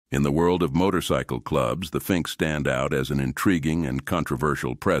In the world of motorcycle clubs, the Finks stand out as an intriguing and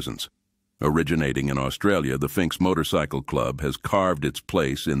controversial presence. Originating in Australia, the Finks Motorcycle Club has carved its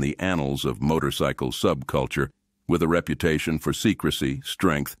place in the annals of motorcycle subculture with a reputation for secrecy,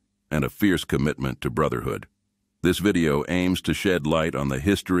 strength, and a fierce commitment to brotherhood. This video aims to shed light on the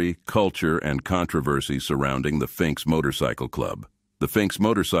history, culture, and controversy surrounding the Finks Motorcycle Club. The Finks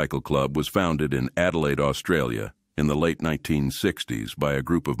Motorcycle Club was founded in Adelaide, Australia, in the late 1960s by a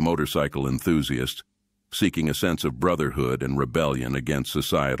group of motorcycle enthusiasts seeking a sense of brotherhood and rebellion against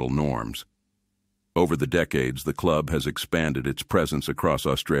societal norms. Over the decades, the club has expanded its presence across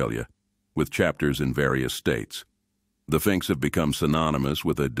Australia, with chapters in various states. The Finks have become synonymous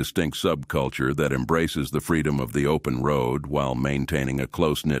with a distinct subculture that embraces the freedom of the open road while maintaining a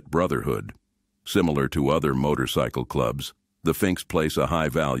close-knit brotherhood. Similar to other motorcycle clubs, the Finks place a high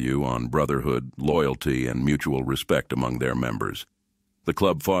value on brotherhood, loyalty, and mutual respect among their members. The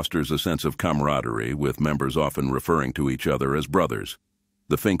club fosters a sense of camaraderie, with members often referring to each other as brothers.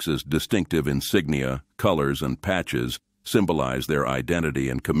 The Finks' distinctive insignia, colors, and patches symbolize their identity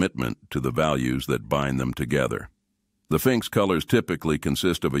and commitment to the values that bind them together. The Finks colors typically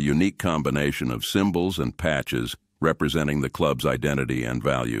consist of a unique combination of symbols and patches representing the club's identity and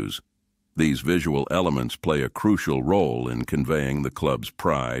values. These visual elements play a crucial role in conveying the club's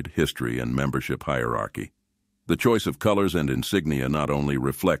pride, history, and membership hierarchy. The choice of colors and insignia not only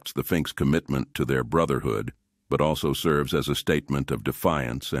reflects the Finks' commitment to their brotherhood, but also serves as a statement of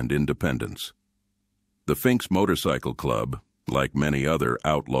defiance and independence. The Finks Motorcycle Club, like many other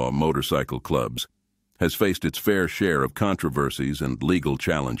outlaw motorcycle clubs, has faced its fair share of controversies and legal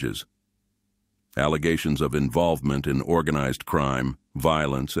challenges. Allegations of involvement in organized crime,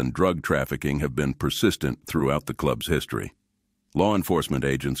 violence, and drug trafficking have been persistent throughout the club's history. Law enforcement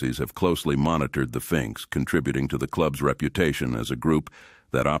agencies have closely monitored the Finks, contributing to the club's reputation as a group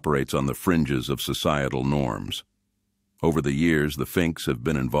that operates on the fringes of societal norms. Over the years, the Finks have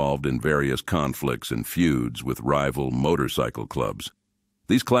been involved in various conflicts and feuds with rival motorcycle clubs.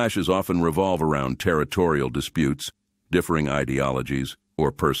 These clashes often revolve around territorial disputes, differing ideologies,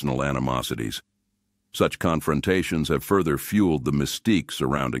 or personal animosities. Such confrontations have further fueled the mystique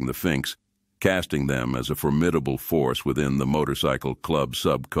surrounding the Finks, casting them as a formidable force within the motorcycle club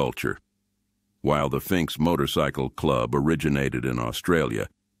subculture. While the Finks Motorcycle Club originated in Australia,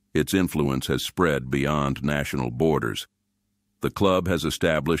 its influence has spread beyond national borders. The club has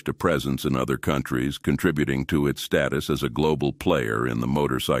established a presence in other countries, contributing to its status as a global player in the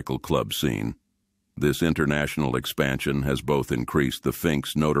motorcycle club scene. This international expansion has both increased the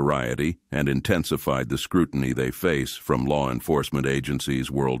Finks' notoriety and intensified the scrutiny they face from law enforcement agencies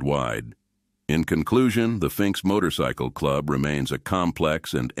worldwide. In conclusion, the Finks Motorcycle Club remains a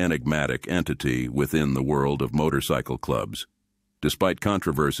complex and enigmatic entity within the world of motorcycle clubs. Despite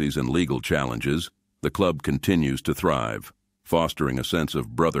controversies and legal challenges, the club continues to thrive, fostering a sense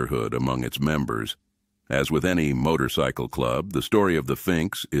of brotherhood among its members. As with any motorcycle club, the story of the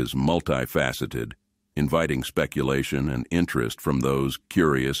Finks is multifaceted, inviting speculation and interest from those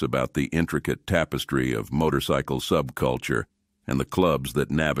curious about the intricate tapestry of motorcycle subculture and the clubs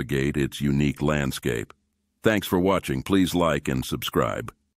that navigate its unique landscape. Thanks for watching. Please like and subscribe.